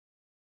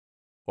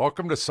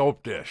Welcome to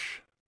SOAPDISH.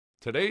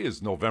 Today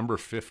is November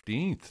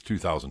 15th,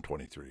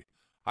 2023.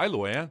 Hi,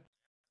 Luann.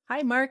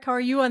 Hi, Mark. How are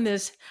you on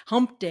this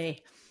hump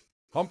day?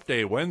 Hump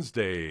Day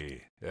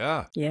Wednesday.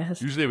 Yeah.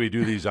 Yes. Usually we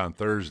do these on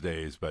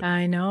Thursdays, but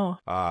I know.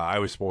 I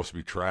was supposed to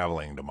be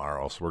traveling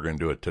tomorrow, so we're going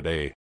to do it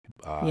today.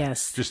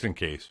 Yes. Just in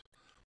case.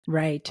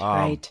 Right,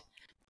 right.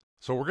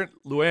 So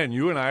Luann,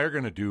 you and I are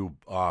going to do,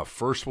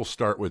 first we'll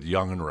start with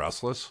Young and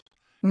Restless,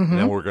 Mm-hmm. and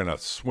then we're going to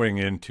swing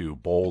into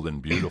Bold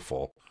and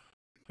Beautiful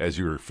as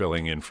you were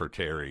filling in for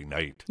Terry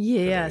Knight.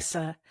 Yes.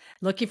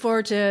 Looking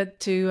forward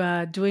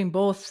to doing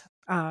both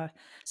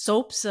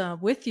soaps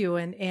with you.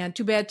 And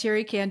too bad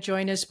Terry can't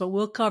join us, but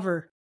we'll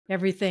cover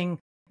everything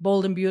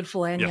Bold and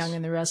Beautiful and Yes. Young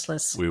and the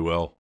Restless. We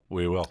will.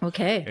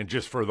 Okay. And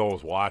just for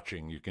those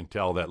watching, you can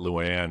tell that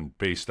Luann,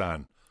 based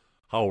on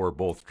how we're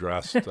both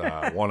dressed,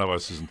 one of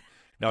us is...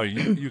 Now,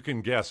 you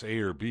can guess A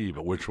or B,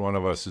 but which one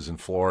of us is in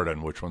Florida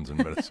and which one's in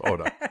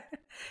Minnesota?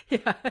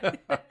 Yeah.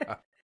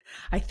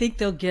 I think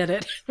they'll get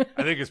it.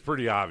 I think it's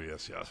pretty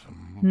obvious, yes.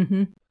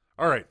 Mm-hmm.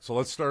 All right, so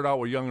let's start out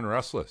with Young and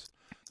Restless.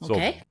 So,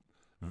 Okay.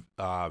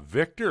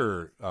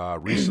 Victor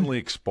recently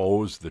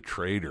exposed the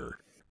traitor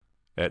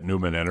at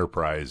Newman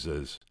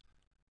Enterprises,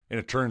 and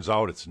it turns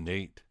out it's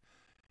Nate.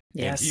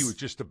 Yes. And he was,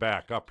 just to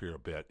back up here a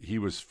bit, he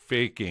was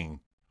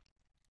faking,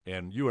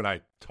 and you and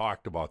I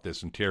talked about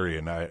this, and Terry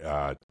and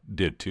I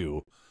did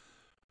too,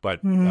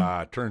 but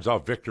turns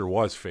out Victor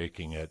was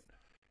faking it,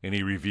 and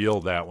he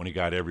revealed that when he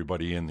got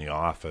everybody in the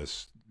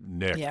office,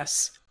 Nick,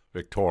 Yes.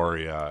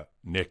 Victoria,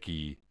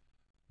 Nikki,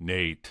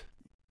 Nate,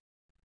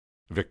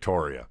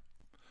 Victoria.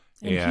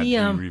 And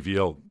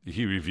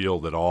he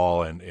revealed it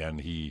all,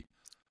 and he,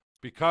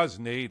 because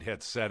Nate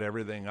had set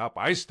everything up,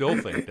 I still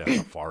think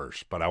that's a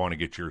farce, but I want to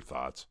get your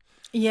thoughts.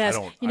 Yes.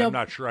 I'm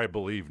not sure I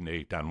believe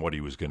Nate on what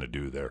he was going to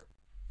do there.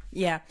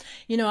 Yeah.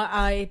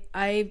 I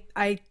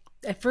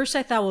at first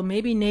I thought, well,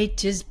 maybe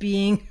Nate is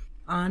being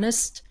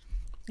honest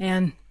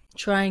and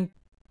trying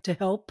to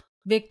help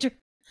Victor,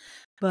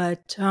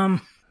 but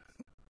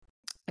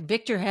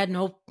Victor had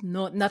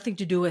nothing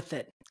to do with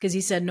it, because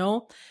he said,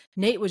 no,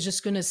 Nate was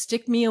just going to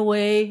stick me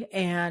away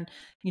and,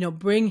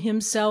 bring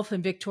himself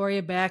and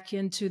Victoria back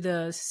into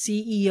the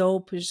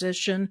CEO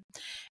position.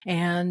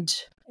 And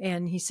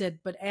he said,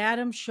 but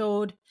Adam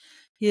showed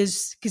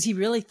because he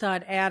really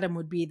thought Adam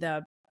would be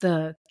the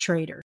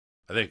traitor.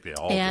 I think they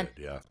all did,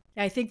 yeah.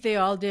 I think they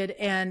all did.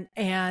 And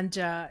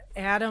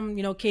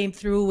Adam, came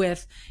through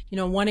with,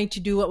 wanting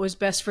to do what was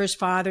best for his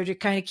father, to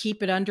kind of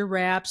keep it under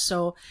wraps.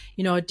 So,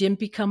 it didn't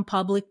become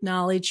public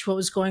knowledge what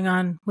was going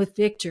on with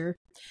Victor.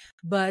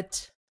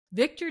 But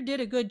Victor did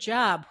a good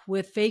job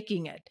with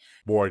faking it.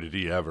 Boy, did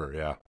he ever,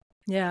 yeah.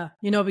 Yeah,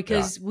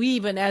 because we,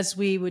 even as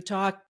we would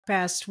talk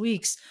past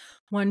weeks,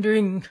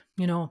 wondering,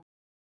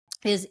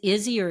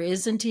 is he or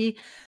isn't he?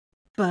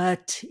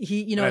 But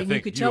he, I you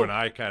think could you tell. and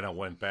I kind of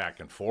went back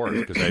and forth,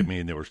 because I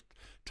mean, there were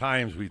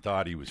times we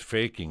thought he was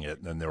faking it,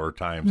 and then there were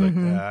times like,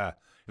 I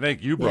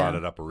think you brought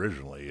it up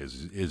originally.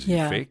 Is he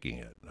faking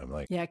it? I'm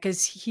like, yeah,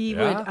 because he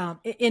would,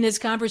 in his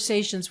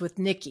conversations with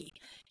Nikki,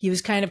 he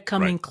was kind of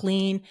coming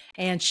clean,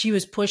 and she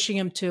was pushing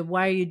him to,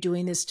 why are you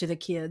doing this to the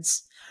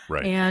kids?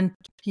 Right. And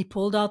he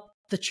pulled out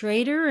the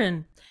traitor,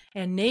 and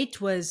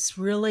Nate was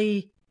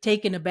really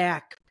taken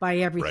aback by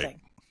everything. Right.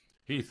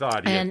 He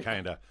thought he had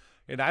kind of.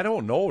 And I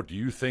don't know, do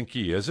you think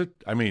he is it?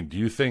 I mean,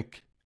 did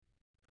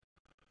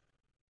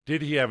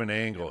he have an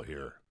angle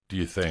here, do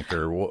you think?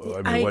 Or,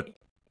 what?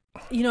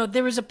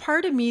 There was a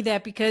part of me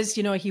that, because,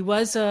 he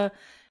was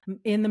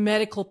in the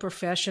medical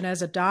profession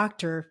as a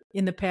doctor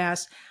in the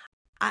past,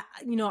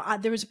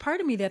 there was a part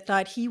of me that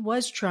thought he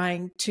was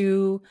trying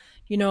to,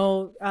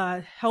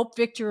 help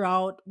Victor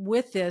out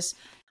with this,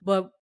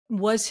 but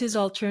was his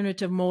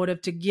alternative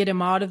motive to get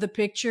him out of the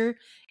picture,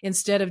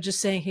 instead of just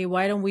saying, hey,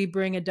 why don't we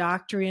bring a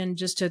doctor in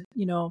just to,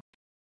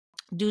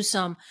 do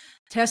some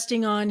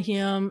testing on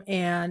him,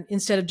 and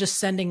instead of just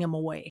sending him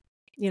away?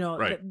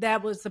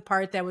 That was the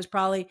part that was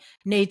probably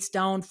Nate's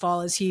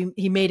downfall, is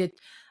he made it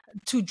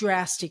too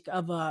drastic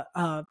of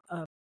a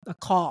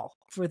call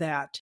for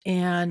that.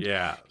 And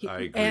yeah, I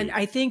agree. And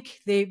I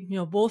think they,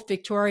 both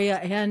Victoria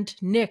and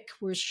Nick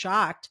were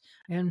shocked,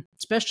 and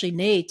especially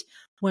Nate,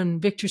 when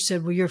Victor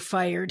said, well, you're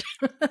fired.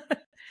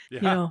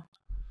 Yeah,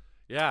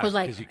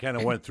 like, because he kind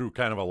of went through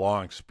kind of a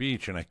long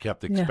speech, and I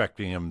kept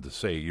expecting him to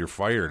say, you're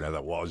fired. I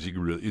thought, well, is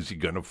he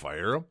going to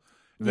fire him?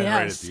 And then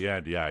right at the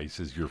end, he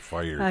says, you're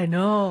fired. I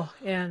know.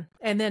 And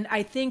then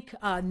I think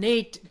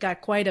Nate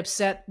got quite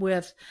upset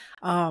with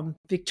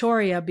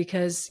Victoria,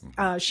 because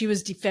she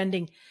was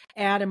defending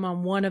Adam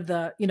on one of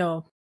the,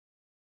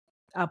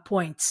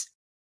 points.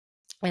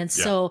 And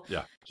so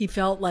he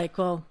felt like,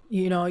 well,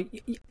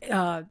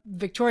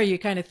 Victoria, you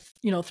kind of,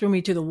 threw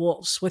me to the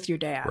wolves with your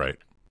dad.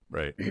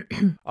 Right.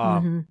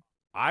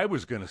 I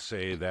was going to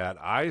say that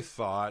I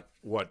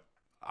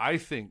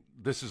think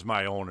this is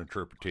my own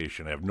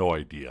interpretation. I have no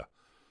idea.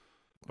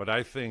 But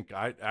I think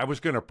I was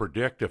going to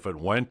predict, if it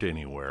went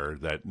anywhere,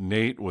 that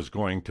Nate was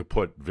going to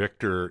put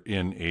Victor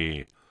in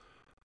he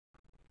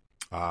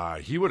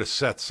would have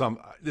set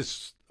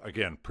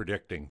again,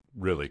 predicting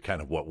really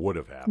kind of what would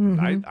have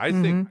happened. I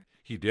think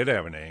he did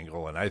have an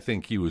angle, and I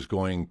think he was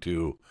going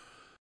to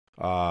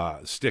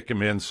stick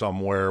him in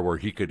somewhere where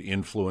he could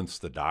influence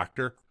the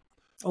doctor,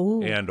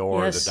 or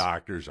the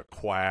doctor's a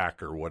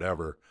quack or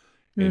whatever,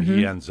 and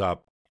he ends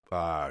up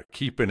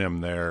keeping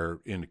him there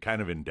in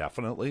kind of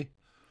indefinitely,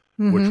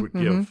 which would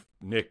give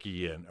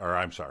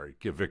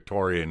give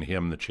Victoria and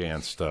him the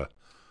chance to,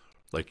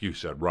 like you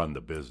said, run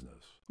the business.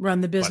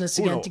 Run the business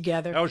again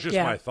together. That was just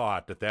my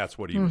thought that's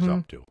what he was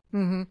up to.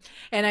 And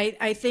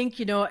I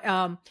think,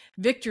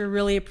 Victor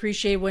really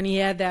appreciated when he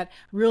had that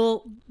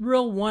real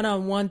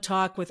one-on-one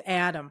talk with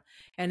Adam.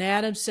 And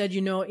Adam said,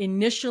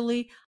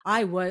 initially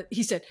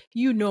he said,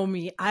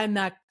 me, I'm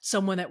not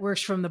someone that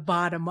works from the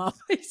bottom up.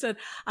 He said,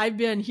 I've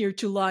been here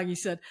too long. He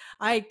said,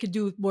 I could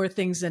do more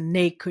things than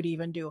Nate could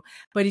even do.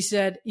 But he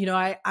said,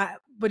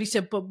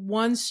 but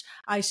once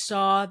I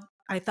thought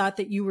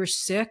that you were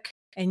sick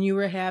and you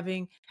were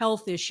having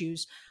health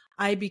issues,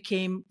 I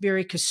became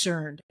very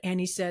concerned. And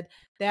he said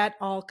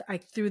I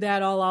threw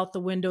that all out the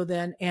window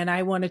then, and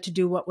I wanted to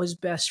do what was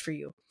best for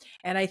you.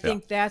 And I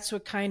think that's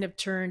what kind of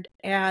turned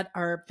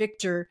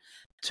Victor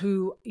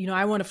to,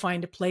 I want to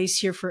find a place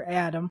here for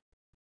Adam,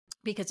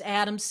 because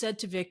Adam said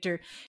to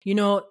Victor,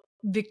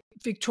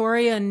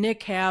 Victoria and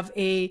Nick have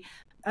they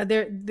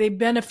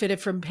benefited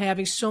from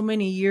having so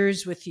many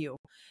years with you.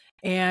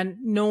 And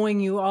knowing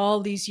you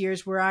all these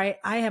years where I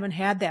haven't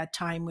had that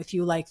time with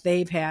you like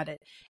they've had it.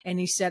 And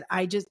he said,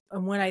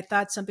 when I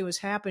thought something was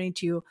happening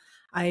to you,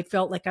 I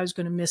felt like I was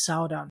going to miss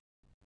out on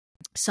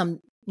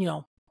some,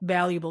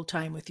 valuable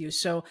time with you.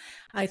 So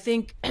I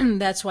think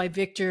that's why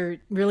Victor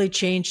really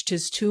changed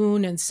his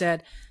tune and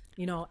said,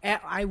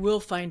 I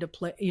will find a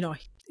place,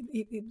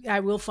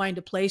 I will find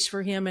a place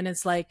for him. And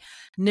it's like,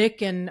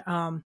 Nick and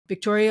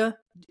Victoria,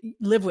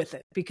 live with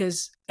it,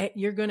 because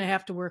you're going to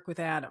have to work with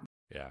Adam.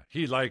 Yeah,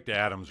 he liked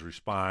Adam's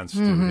response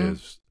to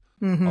his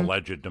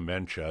alleged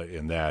dementia,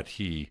 in that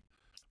he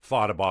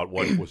thought about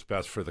what was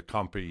best for the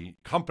company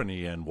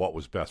and what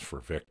was best for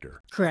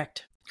Victor.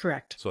 Correct.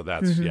 So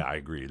that's, I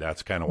agree.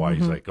 That's kind of why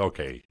he's like,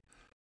 okay,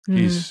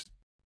 he's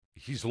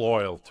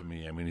loyal to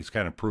me. I mean, he's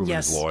kind of proven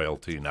his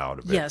loyalty now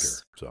to Victor.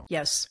 Yes. So.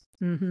 Yes.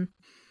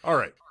 All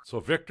right. So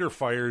Victor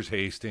fires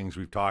Hastings.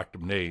 We've talked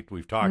to Nate.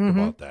 We've talked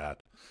about that.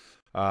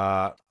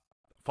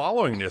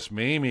 Following this,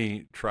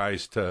 Mamie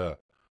tries to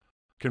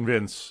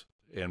convince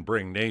and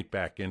bring Nate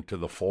back into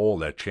the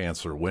fold at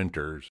Chancellor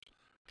Winters.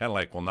 Kind of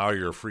like, well, now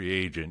you're a free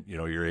agent.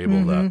 You're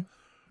able to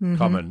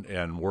come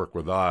and work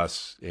with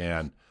us.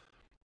 And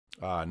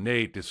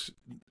Nate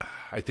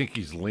I think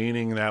he's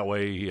leaning that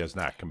way. He has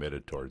not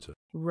committed towards it.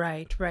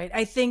 Right.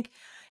 I think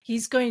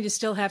he's going to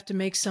still have to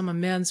make some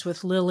amends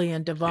with Lily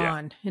and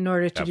Devon in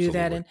order to do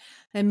that.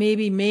 And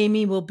maybe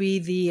Mamie will be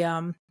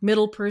the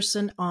middle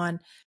person on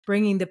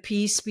bringing the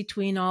peace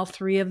between all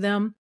three of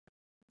them,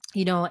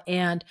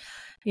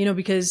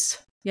 because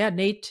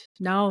Nate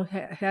now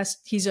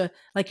he's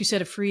like you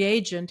said, a free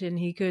agent, and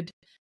he could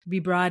be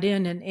brought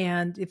in,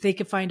 and if they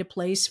could find a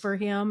place for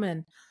him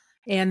and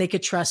they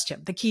could trust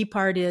him. The key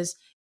part is,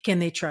 can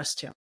they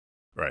trust him?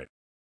 Right.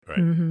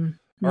 All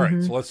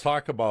right. So let's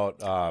talk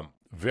about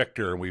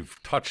Victor. We've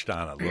touched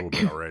on it a little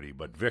bit already,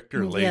 but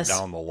Victor laid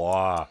down the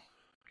law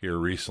here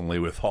recently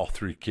with all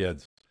three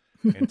kids.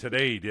 And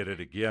today he did it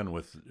again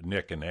with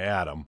Nick and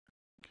Adam.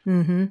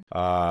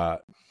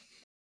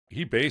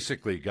 He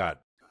basically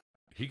got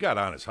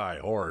on his high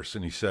horse,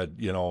 and he said,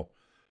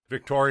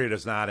 Victoria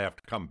does not have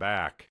to come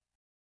back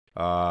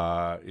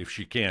if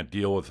she can't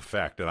deal with the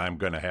fact that I'm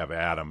going to have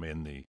Adam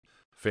in the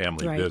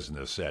family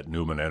business at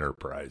Newman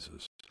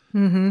Enterprises.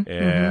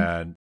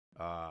 And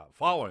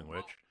following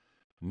which,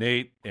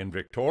 Nate and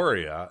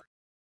Victoria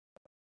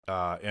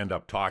end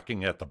up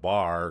talking at the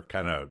bar,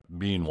 kind of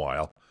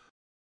meanwhile.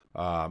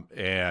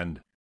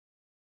 And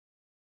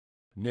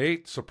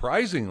Nate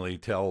surprisingly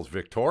tells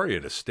Victoria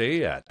to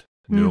stay at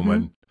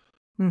Newman,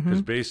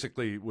 because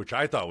basically, which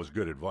I thought was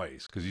good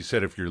advice, because he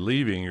said if you're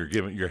leaving,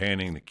 you're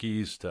handing the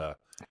keys to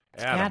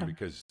Adam.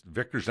 Because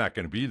Victor's not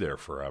going to be there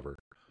forever.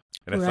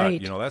 And I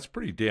thought, that's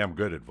pretty damn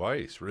good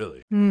advice,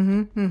 really.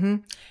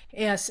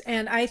 Yes,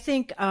 and I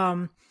think,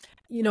 I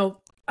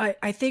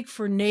think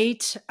for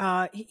Nate,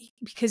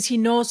 because he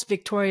knows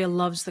Victoria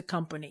loves the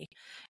company,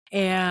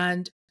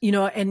 and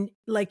and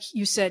like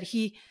you said,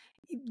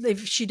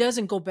 if she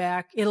doesn't go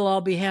back, it'll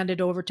all be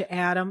handed over to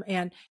Adam.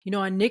 And,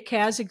 and Nick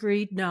has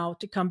agreed now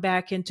to come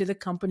back into the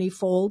company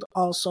fold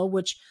also,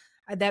 which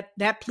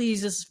that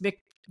pleases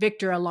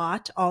Victor a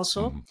lot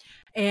also.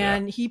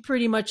 And he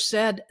pretty much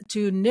said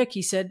to Nick,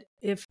 he said,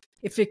 if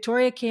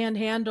Victoria can't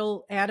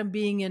handle Adam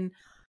being in,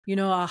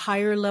 a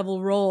higher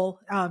level role,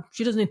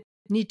 she doesn't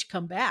need to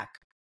come back.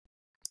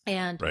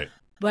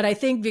 But I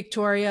think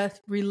Victoria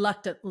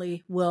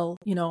reluctantly will,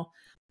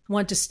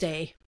 want to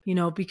stay,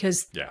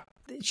 because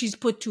she's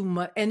put too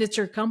much, and it's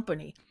her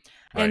company.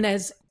 And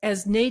as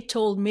Nate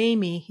told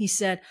Mamie, he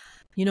said,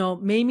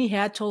 Mamie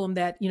had told him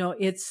that,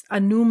 it's a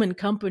Newman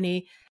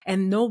company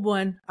and no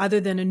one other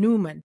than a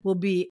Newman will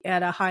be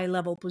at a high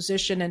level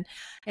position.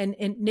 And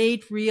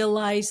Nate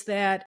realized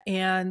that.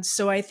 And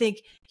so I think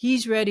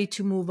he's ready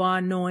to move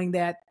on, knowing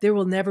that there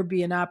will never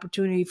be an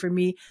opportunity for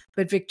me.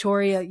 But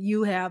Victoria,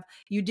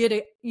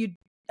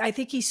 I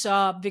think he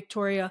saw,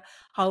 Victoria,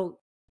 how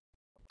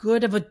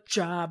good of a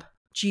job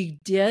she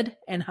did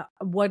and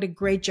what a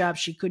great job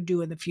she could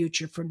do in the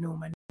future for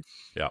Newman.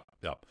 Yeah.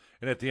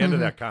 And at the end of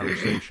that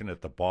conversation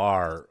at the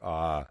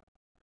bar,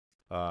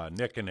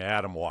 Nick and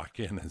Adam walk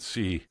in and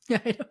see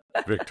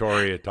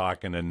Victoria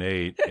talking to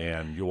Nate,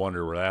 and you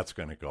wonder where that's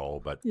going to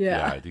go. But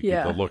I think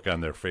the look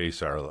on their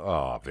face are,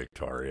 oh,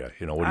 Victoria,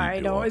 what are you doing? I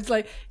know. It's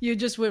like you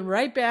just went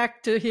right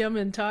back to him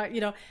and talk,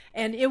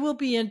 and it will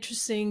be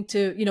interesting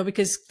to,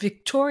 because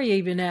Victoria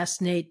even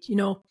asked Nate,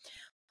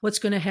 what's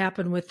going to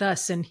happen with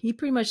us? And he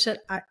pretty much said,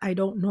 I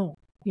don't know,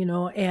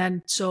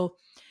 and so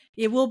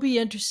it will be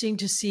interesting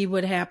to see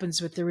what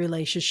happens with the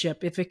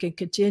relationship, if it can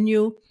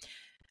continue.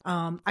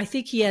 I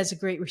think he has a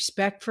great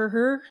respect for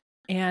her,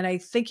 and I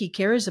think he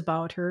cares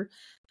about her.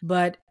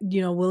 But,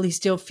 will he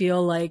still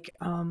feel like,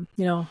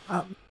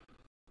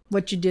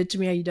 what you did to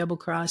me, you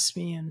double-crossed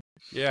me? And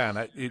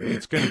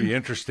it's going to be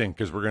interesting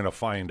because we're going to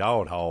find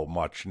out how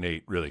much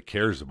Nate really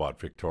cares about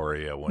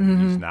Victoria when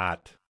he's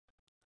not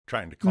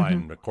trying to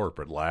climb the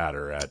corporate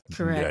ladder at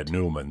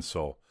Newman.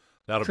 So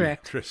that'll be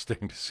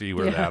interesting to see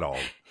where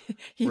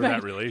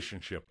that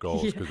relationship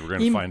goes, because we're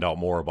going to find out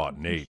more about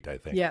Nate, I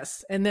think.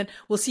 Yes, and then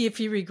we'll see if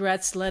he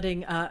regrets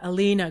letting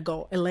Elena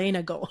go.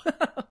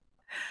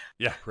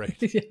 Yeah, right.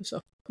 So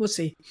we'll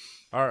see.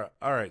 All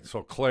right.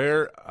 So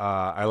Claire,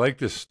 I like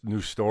this new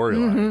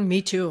storyline.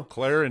 Me too.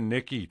 Claire and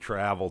Nikki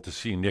travel to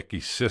see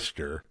Nikki's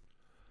sister,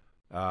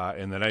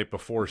 and the night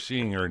before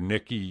seeing her,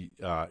 Nikki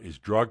is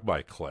drugged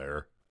by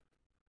Claire.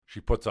 She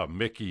puts a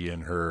Mickey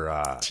in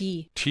her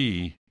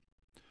tea.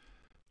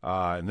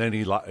 And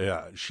then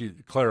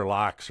Claire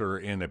locks her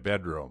in a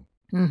bedroom.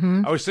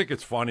 I always think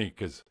it's funny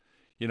because,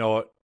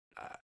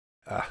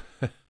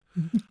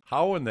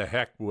 how in the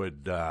heck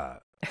would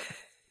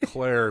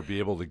Claire be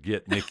able to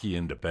get Nikki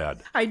into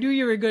bed? I knew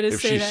you were going to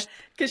say that,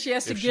 because she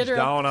has to get her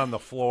down on the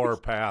floor,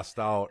 passed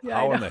out.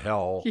 How in the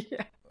hell?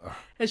 Yeah.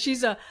 And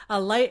she's a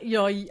light,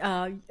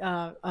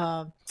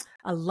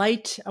 a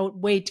light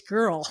outweight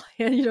girl,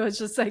 and it's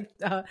just like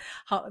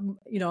how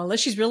unless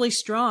she's really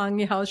strong,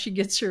 how she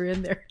gets her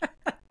in there.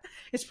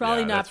 It's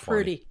probably not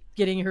pretty. Funny.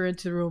 Getting her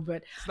into the room,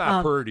 but it's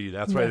not pretty.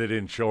 That's why they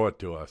didn't show it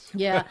to us.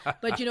 Yeah,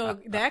 but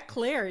that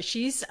Claire,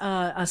 she's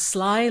a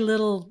sly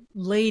little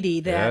lady.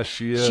 That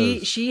she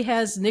is. She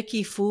has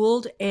Nikki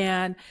fooled,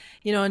 and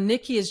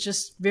Nikki is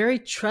just very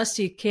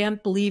trusty.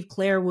 Can't believe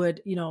Claire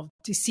would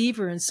deceive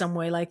her in some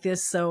way like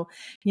this. So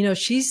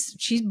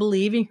she's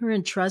believing her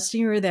and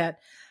trusting her that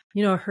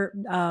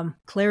her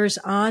Claire's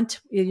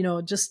aunt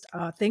just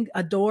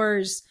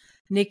adores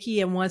Nikki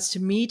and wants to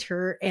meet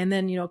her, and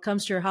then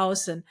comes to her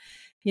house. And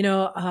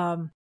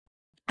I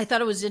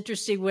thought it was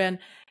interesting when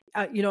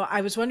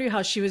I was wondering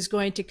how she was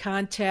going to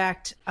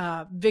contact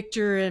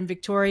Victor and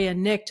Victoria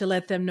and Nick to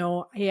let them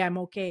know, hey, I'm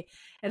okay,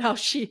 and how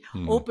she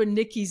opened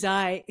Nikki's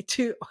eye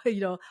to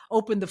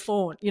open the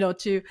phone,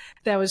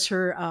 that was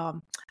her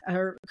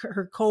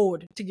her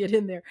code to get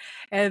in there.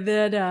 And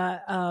then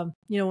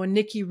when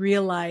Nikki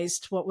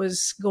realized what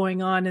was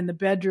going on in the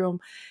bedroom,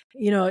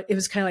 it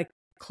was kind of like,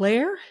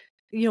 Claire,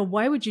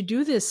 why would you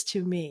do this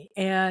to me?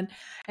 And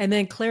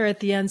then Claire at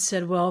the end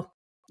said, well,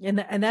 and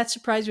that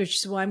surprised me. She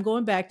said, well, I'm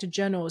going back to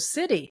Genoa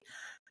City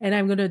and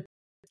I'm going to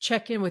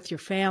check in with your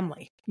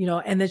family,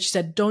 and then she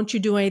said, don't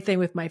you do anything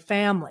with my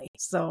family.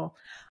 So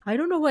I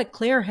don't know what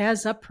Claire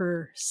has up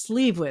her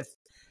sleeve with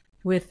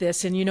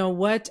this. And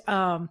what's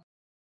the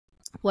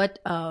word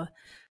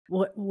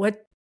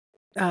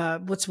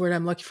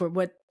I'm looking for?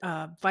 What,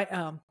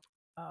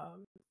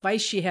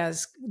 vice she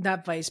has,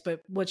 not vice,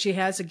 but what she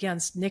has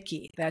against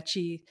Nikki, that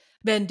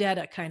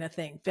vendetta kind of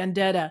thing,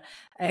 vendetta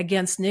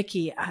against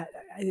Nikki.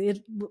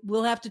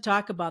 We'll have to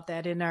talk about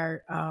that in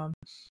our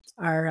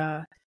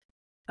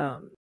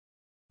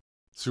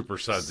Super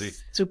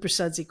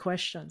Sudsy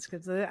questions.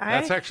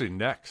 That's actually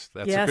next.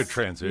 That's a good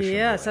transition.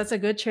 Yes, that's a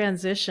good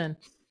transition.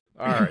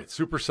 All right.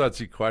 Super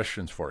Sudsy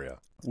questions for you.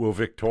 Will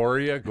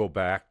Victoria go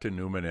back to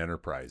Newman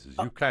Enterprises?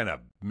 You kind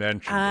of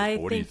mentioned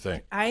it. What do you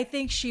think? I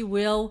think she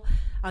will,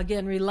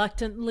 again,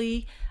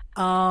 reluctantly.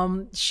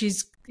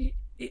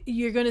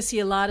 You're going to see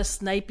a lot of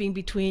sniping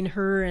between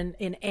her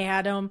and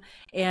Adam,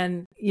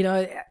 and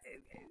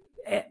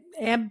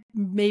and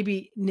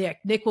maybe Nick.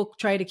 Nick will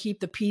try to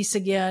keep the peace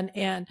again,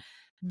 and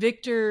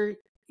Victor.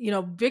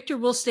 Victor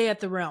will stay at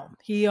the realm.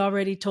 He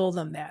already told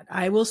them that.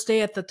 I will stay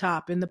at the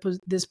top in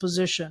this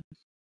position,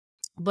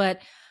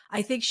 but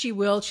I think she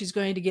will. She's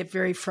going to get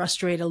very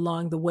frustrated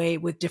along the way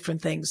with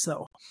different things,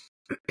 though.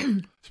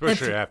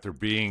 Especially after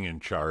being in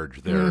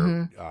charge,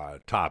 their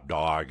top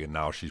dog, and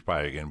now she's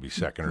probably going to be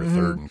second or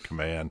third in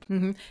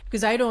command.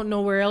 Because I don't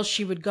know where else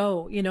she would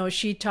go.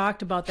 She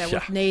talked about that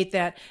with Nate.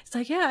 That it's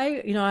like,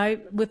 I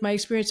with my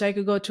experience, I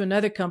could go to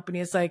another company.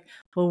 It's like,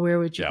 well, where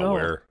would you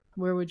go?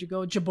 where would you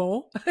go?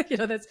 Jabot,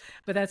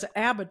 that's an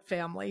Abbott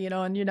family,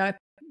 and you're not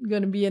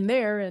going to be in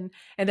there, and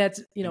that's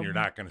and you're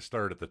not going to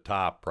start at the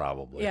top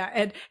probably.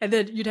 Yeah, and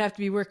then you'd have to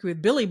be working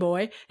with Billy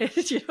Boy.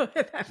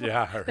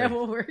 That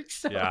won't work.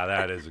 So. Yeah,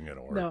 that isn't going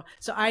to work. No,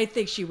 so I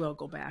think she will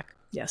go back.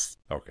 Yes.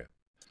 Okay,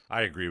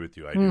 I agree with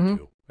you. I do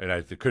too, and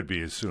it could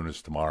be as soon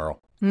as tomorrow.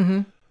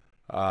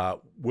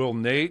 Will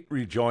Nate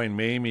rejoin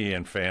Mamie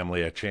and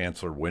family at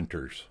Chancellor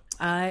Winters?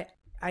 What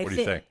do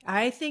you think?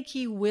 I think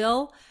he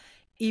will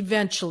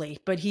eventually,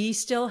 but he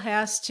still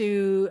has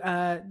to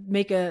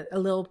make a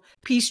little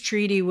peace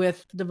treaty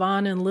with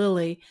Devon and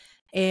Lily,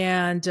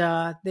 and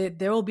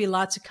there will be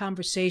lots of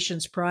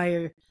conversations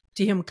prior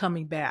to him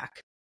coming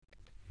back.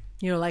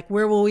 Like,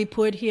 where will we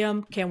put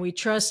him? Can we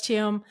trust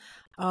him?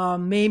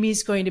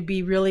 Mamie's going to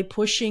be really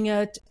pushing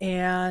it,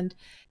 and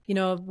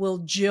will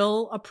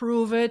Jill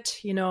approve it?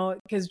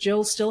 Because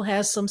Jill still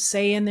has some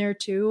say in there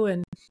too,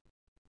 and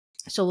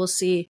so we'll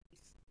see.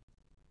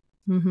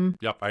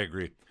 Yep, I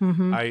agree.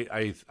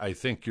 I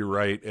think you're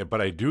right, but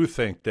I do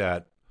think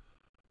that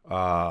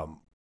the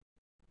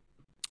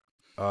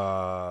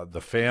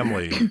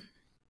family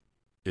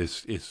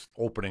is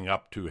opening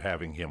up to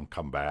having him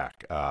come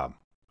back.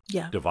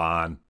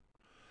 Devon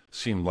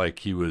seemed like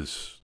he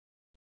was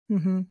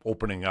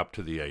opening up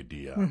to the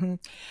idea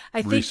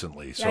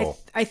recently.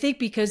 I think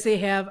because they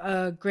have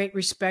a great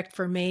respect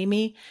for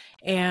Mamie,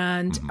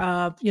 and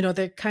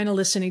they're kind of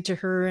listening to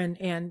her,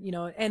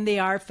 and they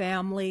are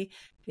family.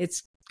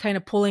 It's kind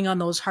of pulling on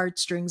those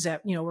heartstrings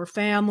that we're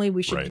family.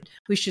 We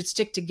should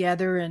stick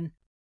together and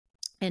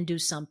do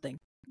something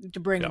to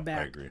bring them back.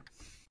 I agree.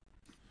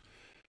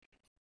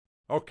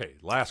 Okay,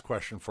 last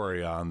question for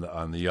you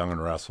on the Young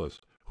and Restless.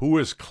 Who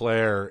is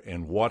Claire,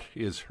 and what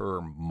is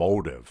her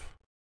motive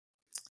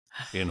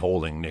in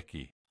holding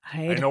Nikki?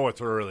 I know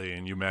it's early,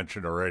 and you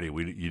mentioned already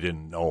you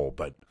didn't know,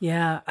 but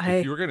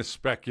if you were going to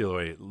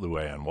speculate,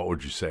 Luann, what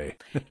would you say?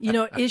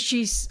 Is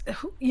she?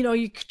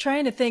 You're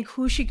trying to think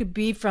who she could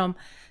be from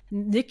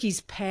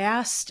Nikki's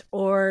past,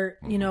 or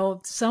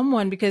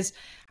someone, because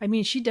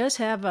she does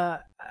have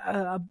a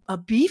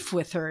beef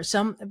with her.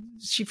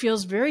 She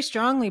feels very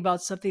strongly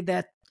about something,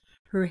 that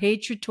her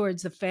hatred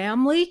towards the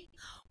family,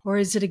 or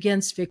is it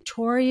against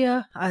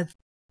Victoria? I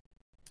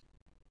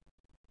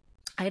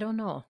don't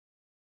know.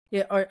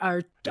 Yeah,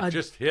 it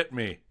just hit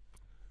me.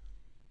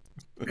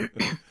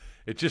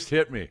 It just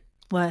hit me.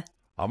 What?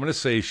 I'm going to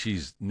say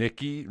she's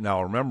Nikki.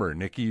 Now, remember,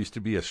 Nikki used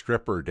to be a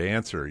stripper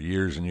dancer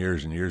years and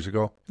years and years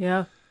ago.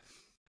 Yeah.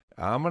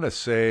 I'm going to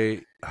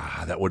say,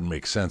 that wouldn't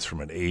make sense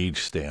from an age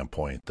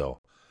standpoint,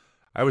 though.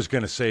 I was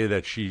going to say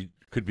that she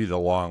could be the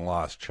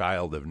long-lost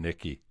child of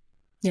Nikki.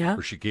 Yeah.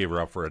 Or she gave her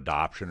up for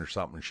adoption or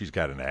something, and she's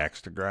got an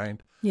axe to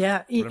grind.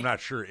 Yeah. But I'm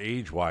not sure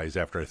age-wise,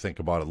 after I think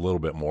about it a little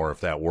bit more, if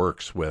that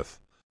works with,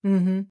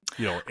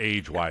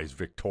 age-wise,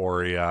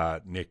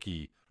 Victoria,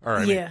 Nikki.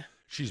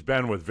 She's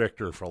been with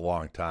Victor for a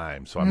long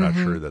time, so I'm not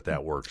sure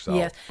that works out.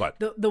 Yes. But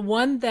the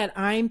one that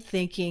I'm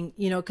thinking,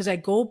 because I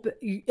go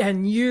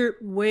and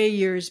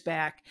years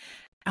back,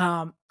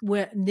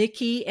 when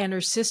Nikki and her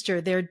sister,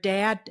 their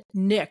dad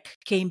Nick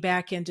came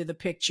back into the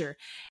picture,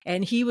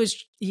 and he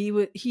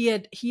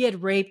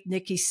had raped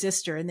Nikki's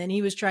sister, and then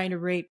he was trying to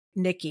rape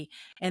Nikki,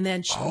 and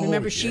then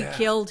she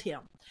killed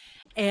him,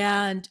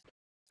 and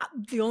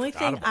the only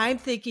thing I'm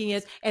thinking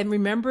is, and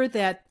remember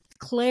that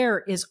Claire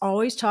is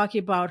always talking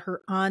about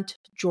her aunt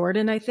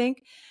Jordan, I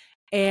think.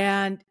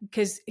 And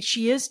because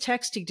she is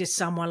texting to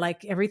someone,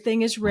 like,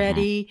 everything is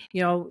ready,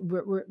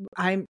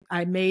 I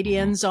made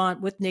ends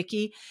on with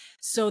Nikki.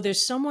 So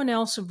there's someone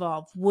else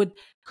involved.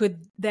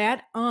 Could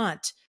that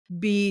aunt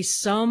be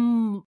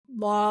some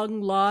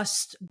long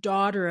lost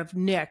daughter of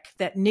Nick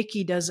that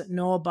Nikki doesn't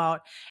know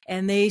about?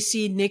 And they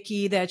see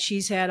Nikki, that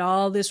she's had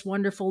all this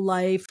wonderful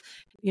life,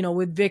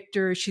 with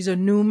Victor. She's a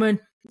Newman,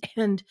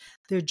 and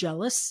they're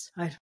jealous.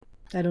 I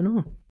don't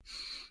know.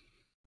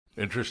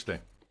 Interesting.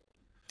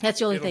 That's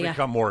the only thing. It'll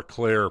become more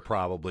clear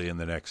probably in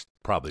the next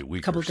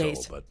week couple or so.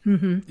 Days. But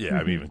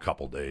even a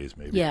couple days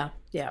maybe. Yeah.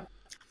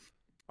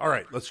 All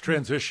right, let's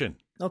transition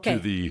to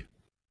the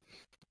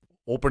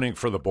opening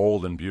for The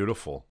Bold and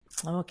Beautiful.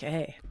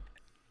 Okay.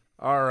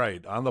 All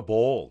right, on The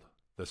Bold,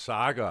 the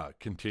saga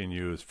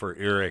continues for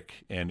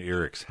Eric and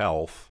Eric's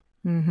health.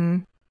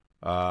 The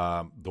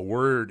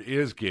word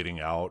is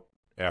getting out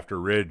after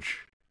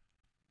Ridge,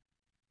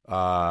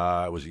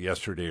 was it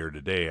yesterday or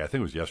today? I think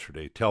it was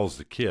yesterday, tells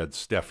the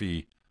kids,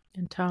 Steffi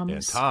and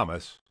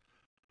Thomas,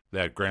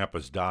 that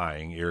Grandpa's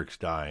dying, Eric's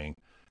dying.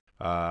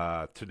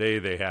 Today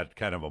they had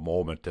kind of a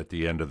moment at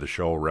the end of the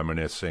show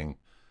reminiscing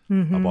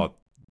about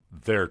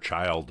their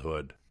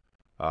childhood,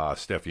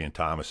 Steffi and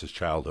Thomas's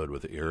childhood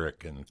with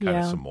Eric, and kind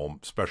of some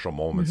special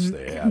moments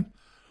they had.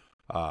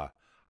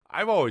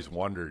 I've always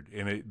wondered,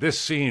 and this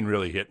scene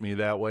really hit me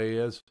that way,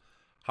 is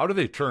how do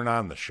they turn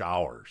on the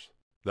showers?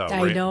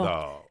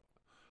 The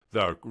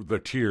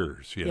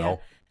tears, you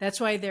know? That's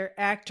why they're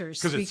actors.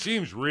 Because it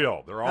seems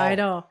real. They're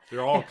all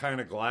they're all kind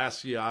of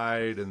glassy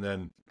eyed, and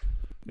then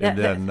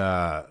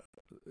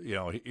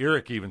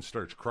Eric even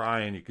starts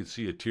crying. You can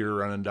see a tear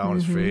running down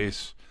his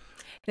face.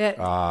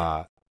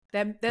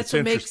 That's it's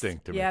what makes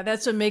interesting to me. Yeah,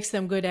 that's what makes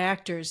them good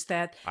actors.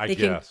 That I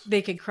guess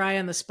they can cry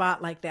on the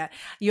spot like that.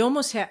 You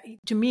almost have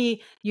to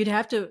me. You'd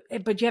have to,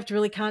 but you have to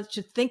really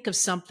to think of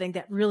something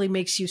that really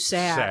makes you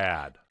sad.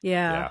 Sad.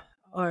 Yeah.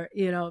 Or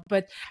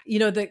but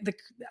the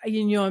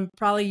and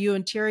probably you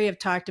and Terry have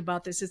talked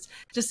about this. It's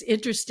just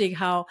interesting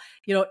how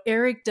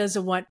Eric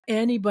doesn't want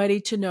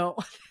anybody to know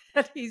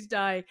that he's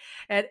dying,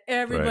 and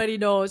everybody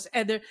knows,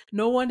 and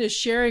no one is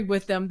sharing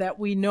with them that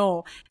we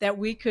know that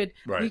we could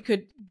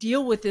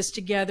deal with this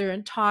together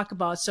and talk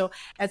about. So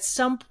at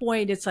some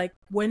point, it's like,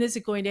 when is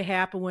it going to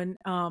happen? When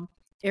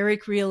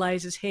Eric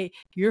realizes, hey,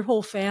 your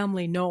whole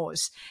family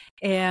knows,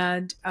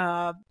 and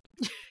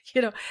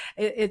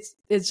it's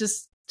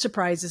just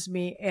surprises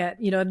me. And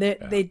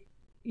they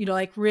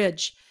like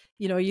Ridge,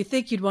 you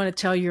think you'd want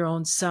to tell your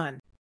own son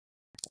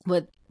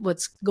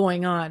what's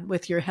going on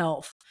with your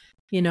health,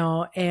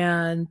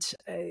 and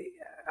I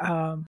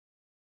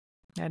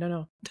don't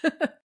know.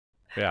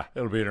 Yeah,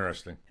 it'll be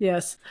interesting.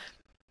 Yes.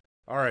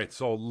 All right,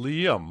 so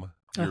Liam,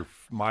 your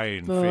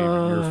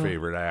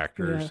favorite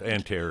actors,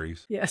 and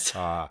Terry's. Yes.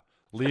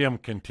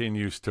 Liam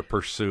continues to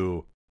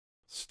pursue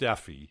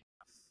Steffi,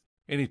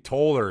 and he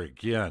told her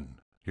again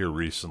here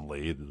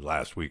recently,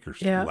 last week,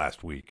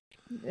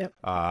 Yep.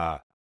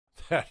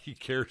 that he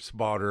cares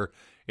about her,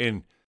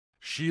 and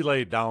she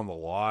laid down the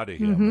law to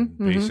him and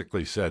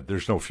basically said,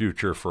 "There's no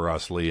future for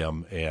us,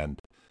 Liam," and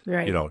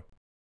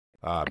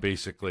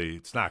basically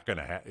it's not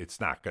gonna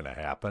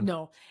happen.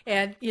 No,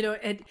 and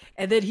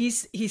and then he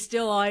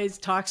still always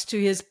talks to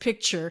his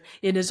picture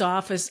in his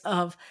office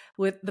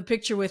with the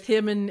picture with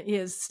him and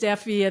his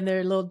Steffi and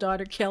their little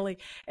daughter Kelly,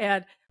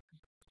 and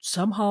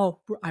somehow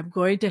I'm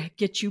going to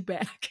get you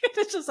back.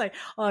 It's just like,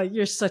 oh,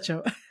 you're such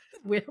a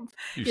wimp.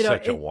 You're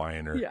such a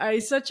whiner.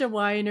 I'm such a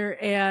whiner,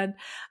 and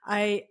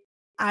I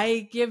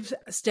give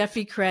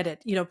Steffi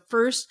credit,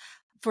 first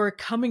for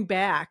coming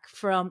back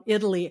from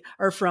Italy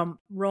or from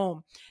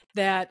Rome,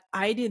 that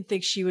I didn't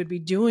think she would be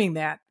doing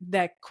that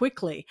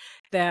quickly,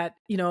 that,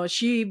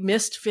 she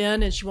missed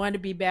Finn and she wanted to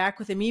be back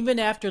with him, even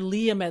after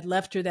Liam had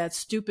left her that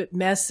stupid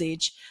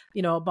message,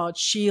 about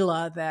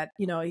Sheila, that,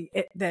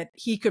 that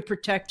he could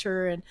protect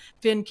her and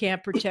Finn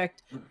can't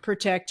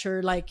protect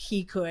her like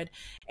he could.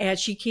 And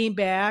she came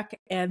back,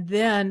 and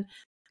then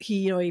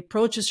he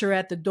approaches her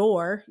at the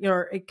door,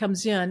 or it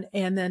comes in,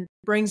 and then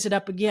brings it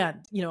up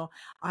again.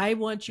 I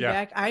want you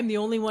back. I'm the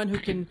only one who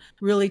can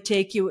really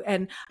take you,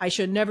 and I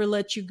should never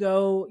let you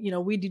go.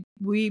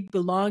 We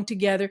belong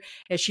together.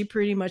 And she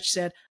pretty much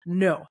said,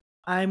 no,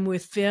 I'm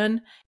with Finn.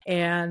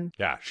 And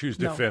she was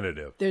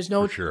definitive. There's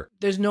no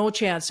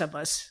chance of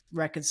us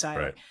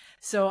reconciling. Right.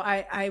 So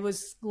I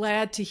was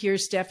glad to hear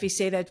Steffi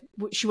say that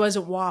she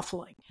wasn't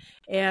waffling.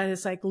 And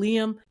it's like,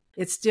 Liam,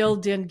 it still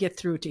didn't get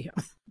through to him.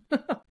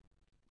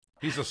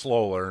 He's a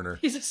slow learner.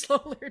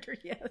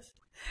 Yes.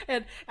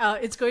 And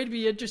it's going to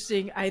be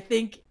interesting. I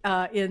think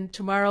in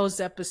tomorrow's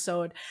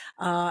episode,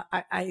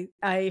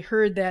 I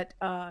heard that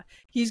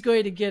he's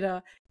going to get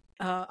a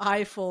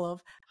eyeful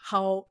of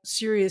how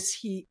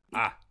serious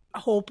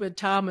Hope and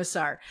Thomas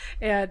are.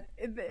 And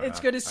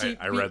it's going to see.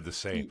 I read the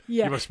same.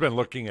 Yeah. You must have been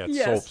looking at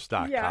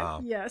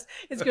SOAPDISH. Yes.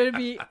 It's going to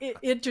be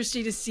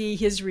interesting to see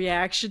his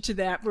reaction to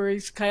that, where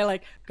he's kind of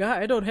like,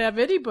 God, I don't have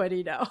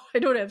anybody now. I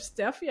don't have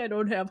Steffi. I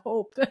don't have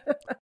Hope.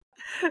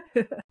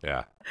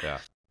 Yeah.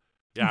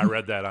 I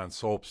read that on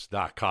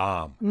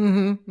soaps.com.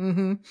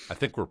 I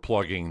think we're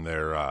plugging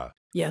their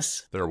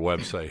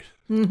website.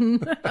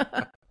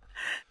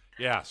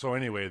 Yeah, so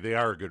anyway, they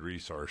are a good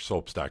resource,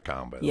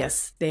 soaps.com, by the way.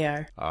 Yes, they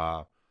are.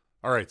 All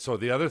right, so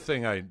the other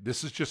thing,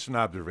 this is just an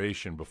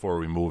observation before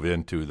we move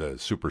into the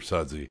Super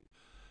Sudsy.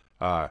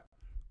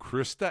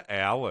 Krista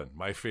Allen,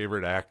 my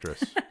favorite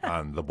actress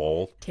on The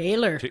Bold.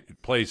 Taylor.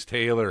 Plays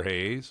Taylor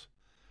Hayes.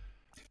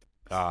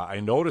 I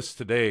noticed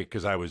today,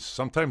 because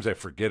sometimes I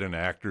forget an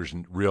actor's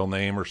real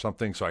name or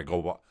something, so I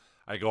go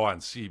on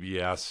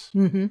CBS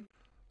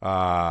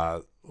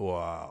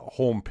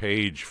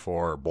homepage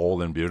for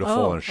Bold and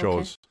Beautiful, and it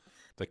shows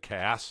the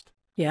cast.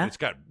 Yeah. It's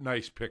got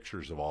nice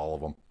pictures of all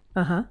of them.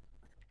 Uh-huh.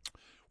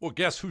 Well,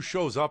 guess who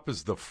shows up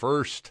as the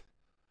first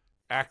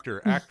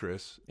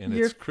actress, and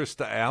it's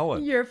Krista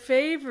Allen. Your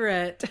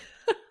favorite.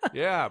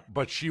 Yeah,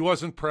 but she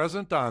wasn't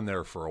present on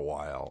there for a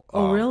while.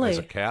 Oh, really? As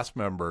a cast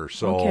member.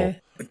 So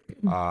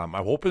I'm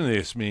hoping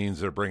this means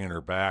they're bringing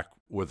her back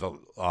with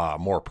a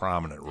more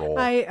prominent role.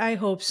 I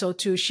hope so,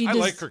 too. I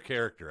like her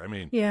character. I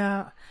mean.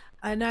 Yeah,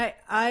 and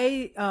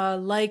I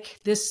like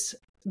this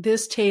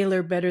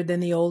Taylor better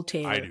than the old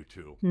Taylor. I do,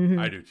 too.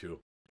 I do, too.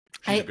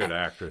 She's a good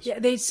actress. Yeah,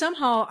 they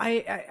somehow,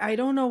 I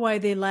don't know why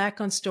they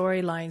lack on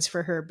storylines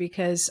for her,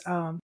 because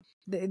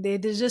they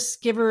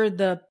just give her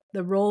the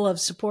role of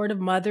supportive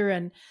mother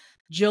and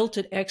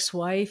jilted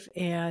ex-wife,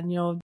 and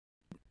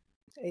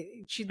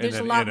there's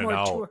a lot more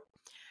to her.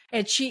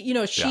 And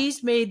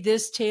she's made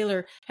this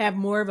Taylor have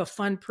more of a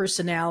fun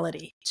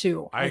personality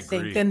too, I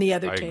think, than the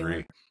other Taylor.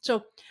 Agree.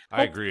 So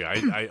I agree.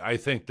 I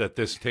think that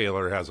this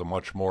Taylor has a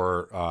much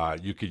more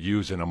you could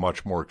use in a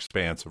much more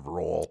expansive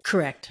role.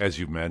 Correct. As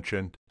you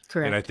mentioned.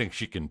 Correct. And I think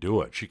she can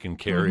do it. She can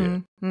carry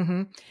it.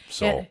 Mm-hmm.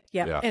 So,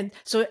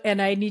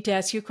 And I need to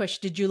ask you a question.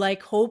 Did you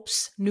like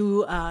Hope's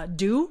new her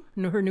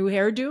new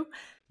hairdo?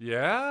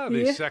 Yeah,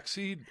 they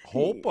sexied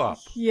Hope up.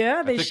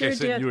 Yeah, they I think sure I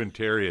sent did. you and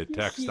Terry a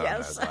text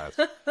Yes. on that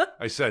last.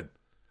 I said,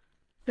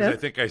 'cause I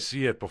think I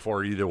see it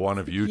before either one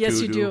of you Yes,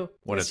 two you do do.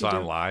 when Yes, it's you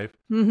on do. live.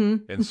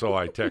 Mm-hmm. And so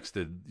I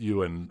texted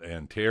you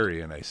and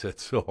Terry, and I said,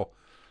 so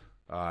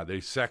they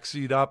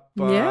sexied up.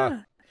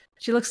 Yeah,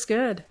 she looks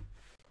good.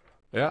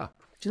 Yeah.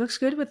 She looks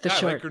good with the I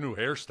short. like her new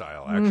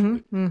hairstyle,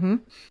 actually. Mm-hmm.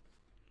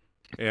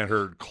 And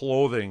her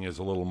clothing is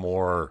a little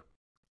more,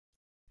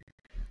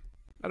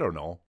 I don't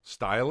know,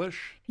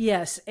 stylish.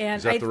 Yes, and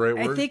Is that the right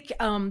word? I think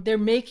they're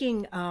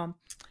making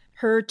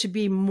her to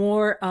be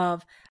more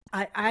of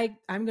I'm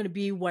going to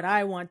be what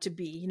I want to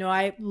be. You know,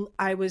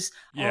 I was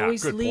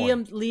always good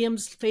point.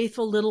 Liam's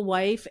faithful little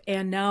wife,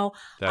 and now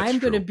That's I'm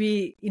going to true.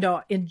 be, you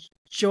know,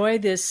 enjoy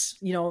this,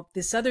 you know,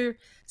 this other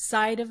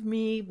side of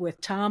me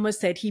with Thomas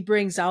that he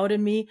brings out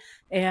in me,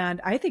 and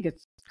I think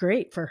it's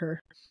great for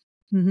her.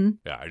 Mm-hmm.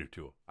 Yeah, I do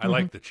too. I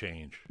like the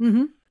change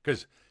Mm-hmm.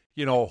 because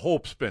you know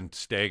Hope's been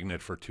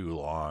stagnant for too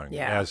long,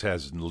 Yeah. as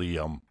has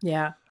Liam.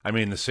 Yeah. I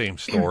mean, the same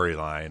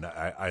storyline.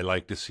 I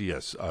like to see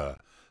us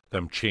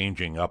them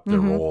changing up their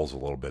roles a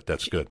little bit.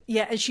 That's good.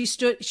 Yeah, and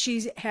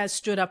she has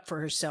stood up for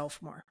herself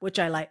more, which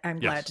I like. I'm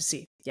glad to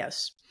see.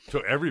 Yes.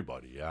 To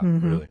everybody, yeah,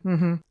 Mm-hmm. really.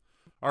 Mm-hmm.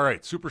 All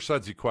right, super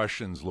sudsy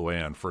questions,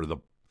 Luann,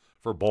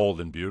 for Bold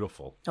and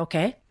Beautiful.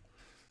 Okay.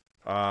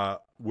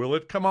 Will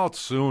it come out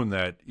soon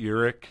that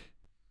Eric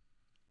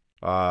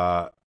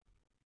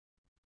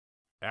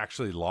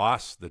actually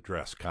lost the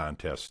dress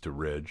contest to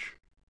Ridge?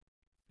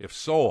 If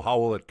so, how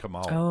will it come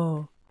out?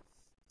 Oh,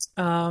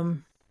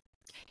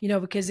 you know,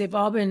 because they've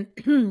all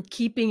been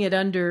keeping it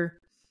under,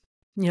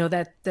 you know,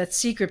 that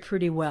secret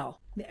pretty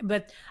well.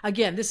 But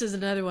again, this is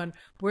another one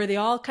where they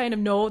all kind of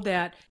know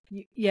that,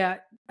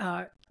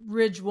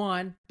 Ridge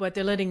won, but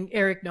they're letting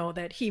Eric know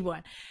that he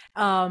won.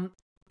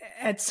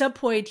 At some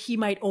point, he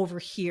might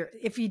overhear.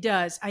 If he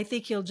does, I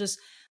think he'll just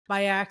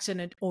by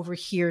accident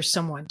overhear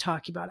someone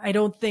talking about it. I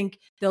don't think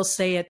they'll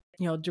say it,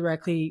 you know,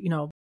 directly, you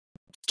know,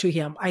 to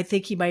him. I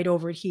think he might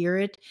overhear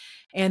it,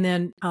 and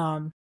then,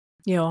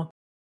 you know,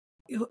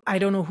 I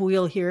don't know who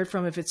he'll hear it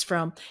from. If it's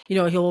from, you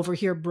know, he'll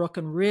overhear Brooke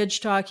and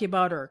Ridge talking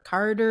about, or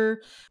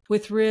Carter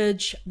with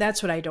Ridge.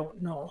 That's what I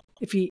don't know.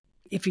 If he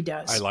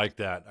does. I like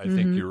that. I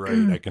think you're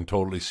right. I can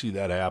totally see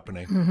that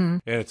happening. Mm-hmm.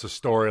 And it's a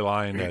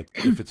storyline that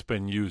if it's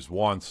been used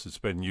once, it's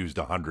been used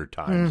 100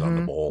 times on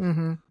the Bowl.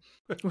 Mm-hmm.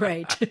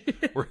 Right.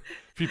 Where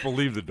people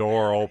leave the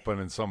door open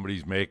and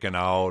somebody's making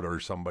out or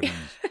somebody's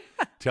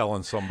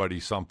telling somebody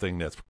something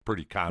that's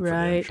pretty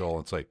confidential.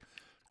 Right. It's like,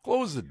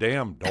 close the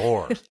damn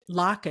door.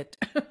 Lock it.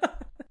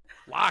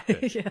 Lock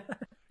it. Yeah.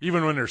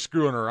 Even when they're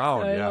screwing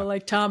around. I know,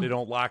 like Tom. They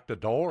don't lock the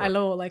door. I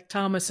know, like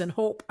Thomas and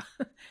Hope.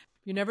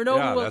 You never know.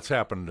 Yeah, that's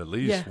happened at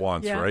least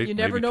once, right? You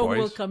never Maybe know twice.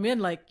 who will come in,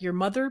 like your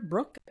mother,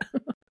 Brooke.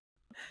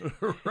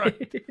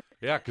 Right.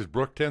 Yeah, because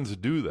Brooke tends to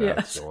do that.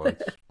 Yes. So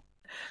it's...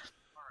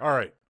 All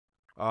right.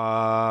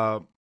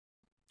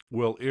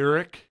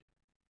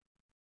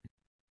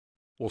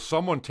 Will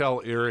someone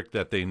tell Eric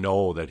that they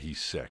know that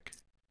he's sick?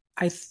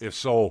 If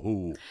so,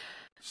 who?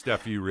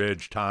 Steffi,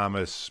 Ridge,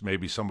 Thomas,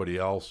 maybe somebody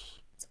else?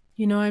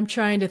 You know, I'm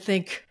trying to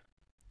think.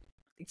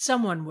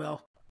 Someone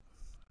will.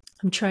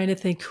 I'm trying to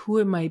think who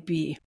it might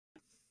be.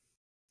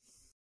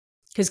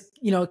 Because,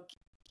 you know,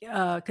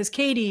 because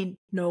Katie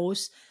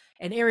knows,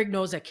 and Eric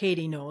knows that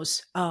Katie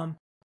knows.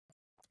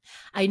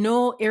 I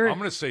know Eric. I'm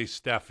going to say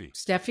Steffi.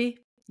 Steffi?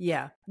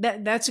 Yeah,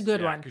 that's a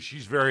good one. Because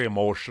she's very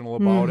emotional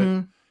about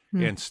it.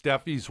 And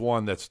Steffi's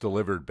one that's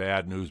delivered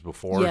bad news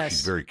before. Yes,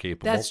 she's very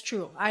capable. That's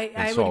true.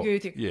 I would agree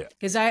with you. Yeah.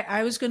 Because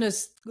I was going to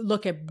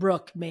look at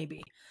Brooke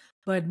maybe.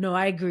 But no,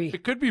 I agree.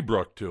 It could be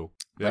Brooke too.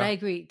 Yeah. But I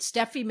agree.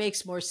 Steffi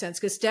makes more sense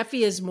because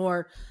Steffi is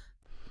more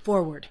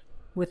forward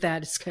with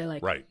that. It's kind of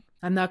like, right.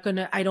 I'm not going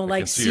to, I don't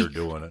like see her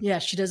doing it. Yeah,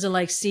 she doesn't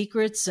like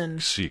secrets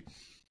and.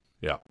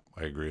 Yeah,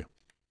 I agree.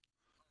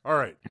 All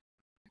right.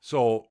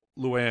 So,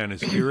 Luann,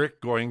 is Eric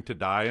going to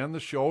die on the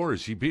show, or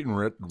is he being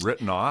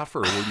written off,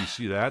 or where do you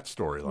see that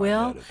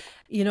storyline headed?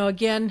 You know,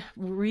 again,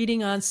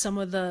 reading on some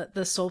of the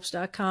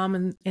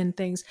soaps.com and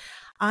things,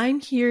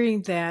 I'm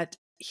hearing that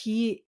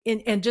he,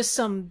 and just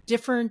some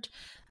different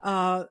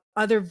other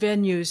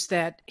venues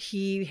that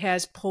he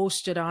has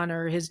posted on,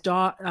 or his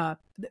the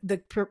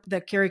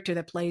character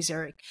that plays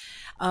Eric,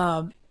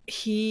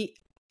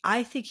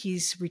 I think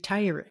he's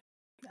retiring.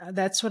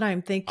 That's what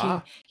I'm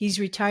thinking. He's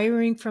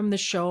retiring from the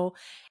show.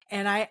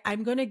 And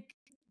I'm going to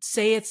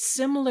say it's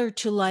similar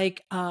to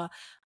like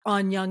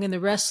on Young and the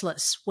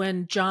Restless.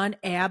 When John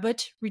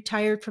Abbott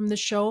retired from the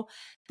show,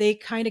 they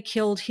kind of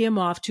killed him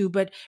off too.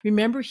 But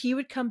remember, he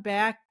would come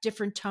back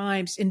different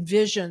times in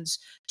visions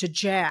to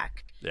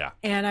Jack. Yeah.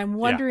 And I'm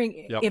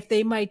wondering if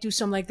they might do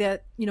something like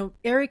that. You know,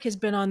 Eric has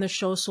been on the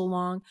show so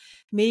long.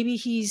 Maybe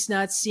he's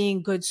not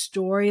seeing good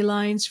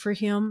storylines for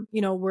him.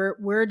 You know,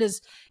 where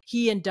does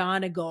he and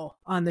Donna go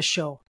on the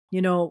show?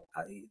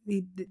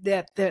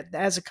 that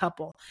as a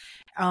couple.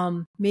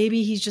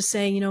 Maybe he's just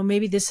saying,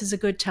 maybe this is a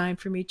good time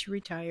for me to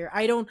retire.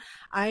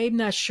 I'm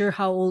not sure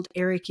how old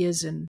Eric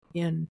is in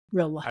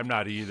real life. I'm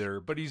not either,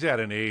 but he's at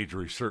an age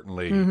where he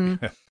certainly,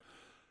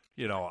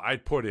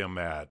 I'd put him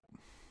at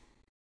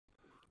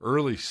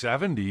early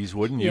 70s,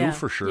 wouldn't you,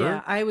 for sure?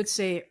 Yeah, I would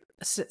say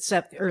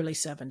early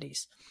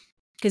 70s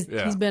because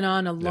he's been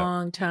on a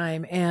long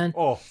time. And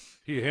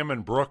him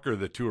and Brooke are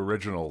the two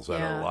originals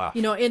that are left.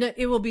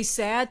 It will be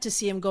sad to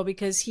see him go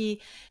because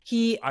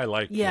I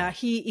like him.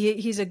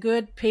 He's a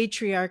good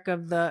patriarch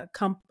of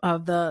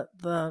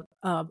the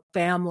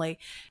family,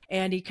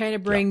 and he kind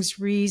of brings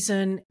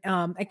reason,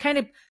 and kind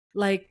of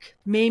like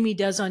Mamie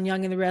does on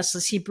Young and the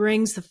Restless. He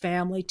brings the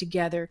family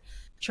together,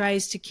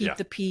 tries to keep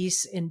the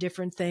peace in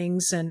different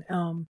things, and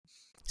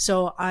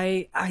so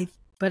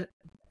but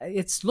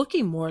it's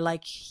looking more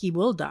like he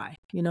will die.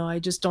 I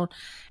just don't.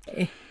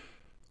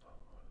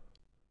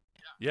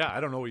 Yeah,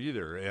 I don't know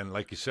either. And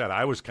like you said,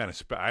 I was kind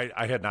of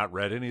I had not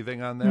read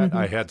anything on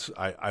that.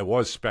 I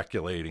was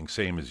speculating,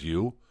 same as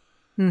you,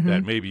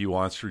 that maybe he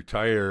wants to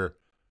retire.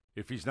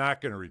 If he's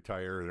not going to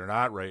retire, they're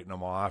not writing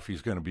him off.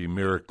 He's going to be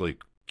miraculously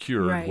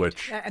cured,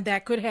 which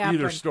that could happen.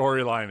 Either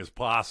storyline is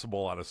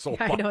possible on a soap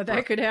opera. I know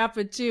that could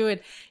happen too,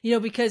 and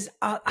because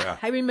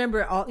I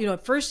remember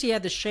at first he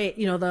had the shake,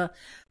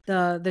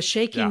 the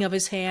shaking of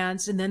his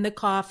hands, and then the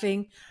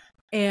coughing.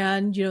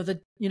 And, the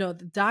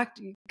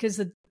doctor,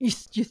 because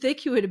you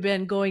think he would have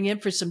been going in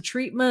for some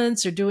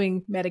treatments or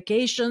doing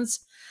medications,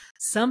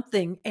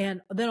 something.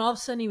 And then all of a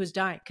sudden he was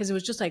dying because it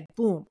was just like,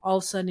 boom, all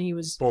of a sudden he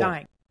was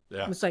dying.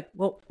 Yeah. It was like,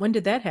 well, when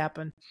did that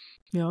happen?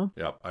 Yep,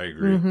 I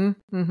agree.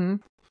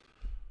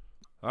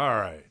 All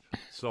right.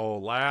 So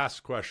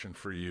last question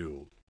for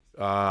you.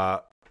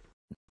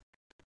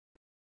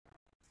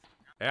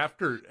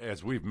 After,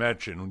 as we've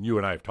mentioned, you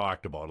and I have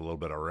talked about a little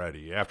bit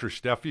already, after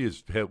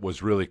Steffi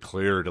was really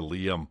clear to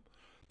Liam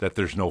that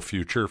there's no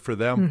future for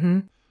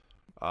them,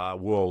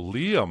 will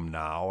Liam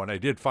now, and I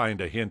did find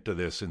a hint of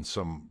this in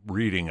some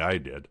reading I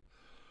did,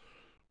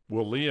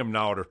 will Liam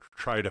now to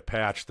try to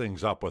patch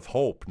things up with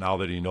Hope now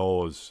that he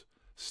knows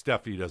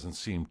Steffi doesn't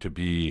seem to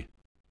be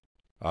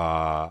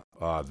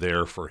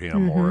there for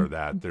him, or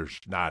that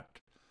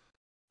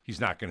he's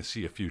not going to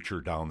see a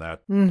future down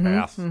that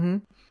path?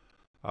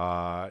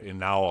 And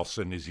now all of a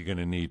sudden, is he going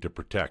to need to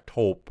protect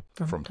Hope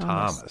from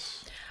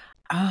Thomas?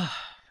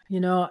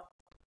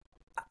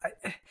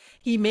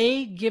 He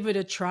may give it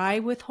a try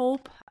with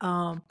Hope,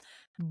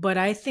 but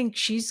I think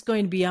she's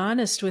going to be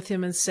honest with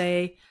him and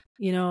say,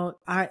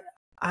 I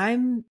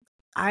am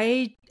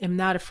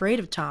not afraid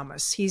of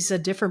Thomas. He's a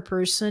different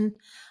person.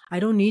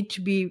 I don't need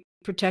to be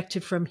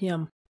protected from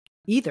him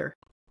either.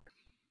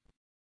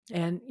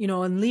 And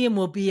and Liam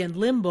will be in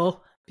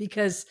limbo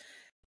because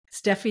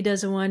Steffi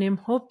doesn't want him.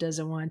 Hope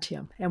doesn't want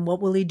him. And what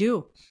will he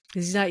do?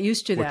 Because he's not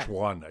used to that. Which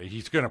one?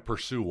 He's going to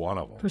pursue one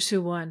of them.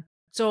 Pursue one.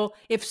 So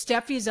if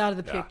Steffi's out of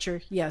the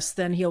picture, yes,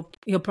 then he'll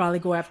probably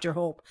go after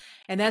Hope.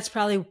 And that's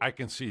probably... I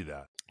can see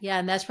that. Yeah,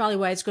 and that's probably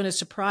why it's going to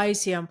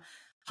surprise him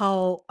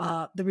how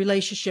the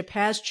relationship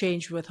has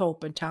changed with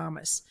Hope and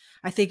Thomas.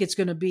 I think it's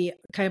going to be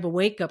kind of a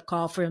wake-up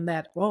call for him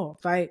that,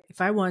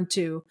 if I want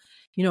to,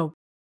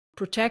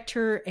 protect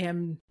her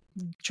and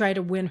try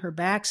to win her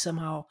back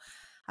somehow,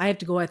 I have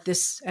to go at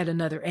this at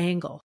another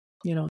angle,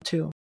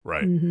 too.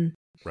 Right.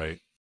 Right.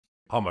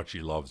 How much he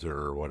loves her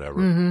or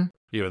whatever.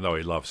 Even though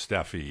he loved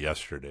Steffi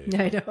yesterday.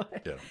 I know.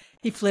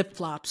 He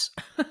flip-flops.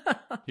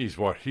 He's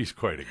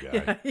quite a guy.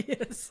 Yeah, he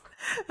is.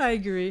 I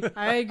agree.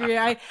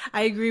 I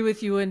agree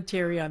with you and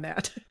Terry on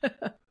that.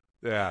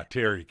 Yeah,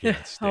 Terry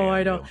can't stand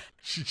I don't. him.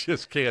 She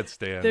just can't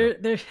stand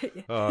him.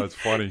 Oh, it's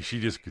funny. She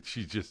just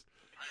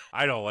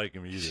I don't like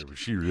him either, but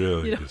she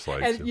really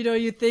dislikes him.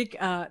 You think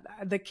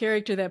the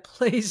character that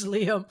plays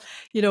Liam,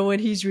 when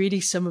he's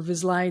reading some of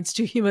his lines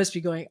too, he must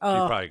be going,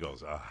 oh. He probably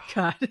goes, oh.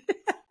 God.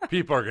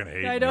 People are going to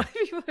hate me. I know.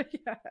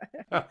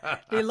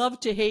 They love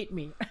to hate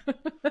me.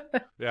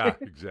 Yeah,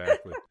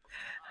 exactly.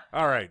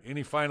 All right.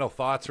 Any final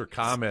thoughts or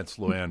comments,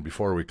 Luann,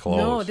 before we close?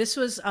 No, this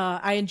was,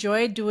 I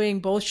enjoyed doing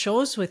both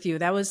shows with you.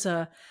 That was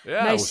a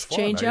nice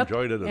change up. I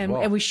enjoyed it as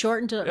well. And we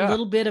shortened a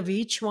little bit of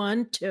each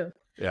one to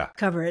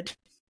cover it.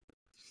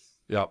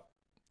 Yep.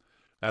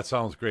 That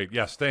sounds great.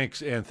 Yes,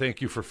 thanks. And thank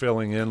you for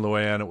filling in,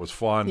 Luann. It was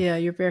fun. Yeah,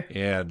 you're very...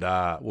 And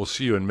we'll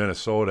see you in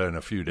Minnesota in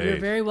a few days. You're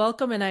very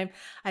welcome. And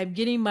I'm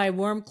getting my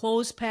warm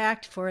clothes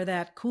packed for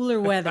that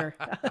cooler weather.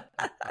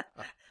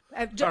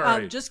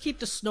 Just keep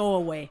the snow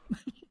away.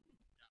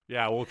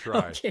 Yeah, we'll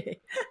try. Okay.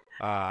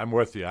 I'm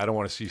with you. I don't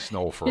want to see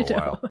snow for a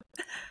while.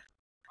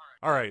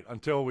 All right.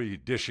 Until we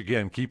dish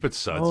again, keep it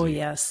sudsy. Oh,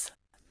 yes.